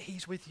knowing that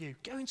he's with you.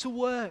 Going to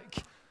work,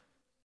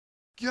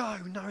 go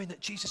knowing that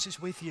Jesus is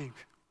with you.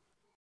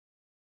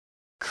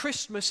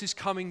 Christmas is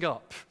coming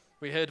up.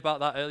 We heard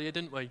about that earlier,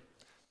 didn't we?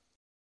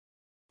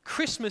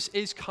 Christmas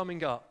is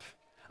coming up,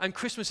 and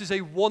Christmas is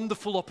a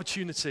wonderful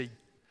opportunity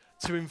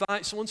to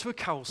invite someone to a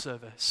carol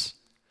service.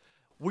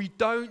 We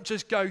don't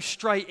just go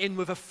straight in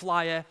with a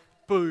flyer,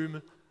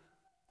 boom.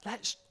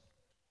 Let's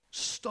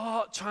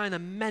start trying to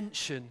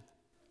mention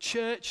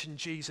church and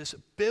Jesus,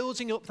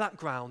 building up that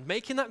ground,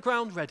 making that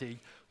ground ready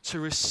to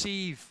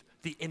receive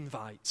the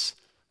invite,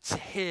 to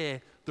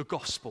hear the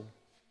gospel.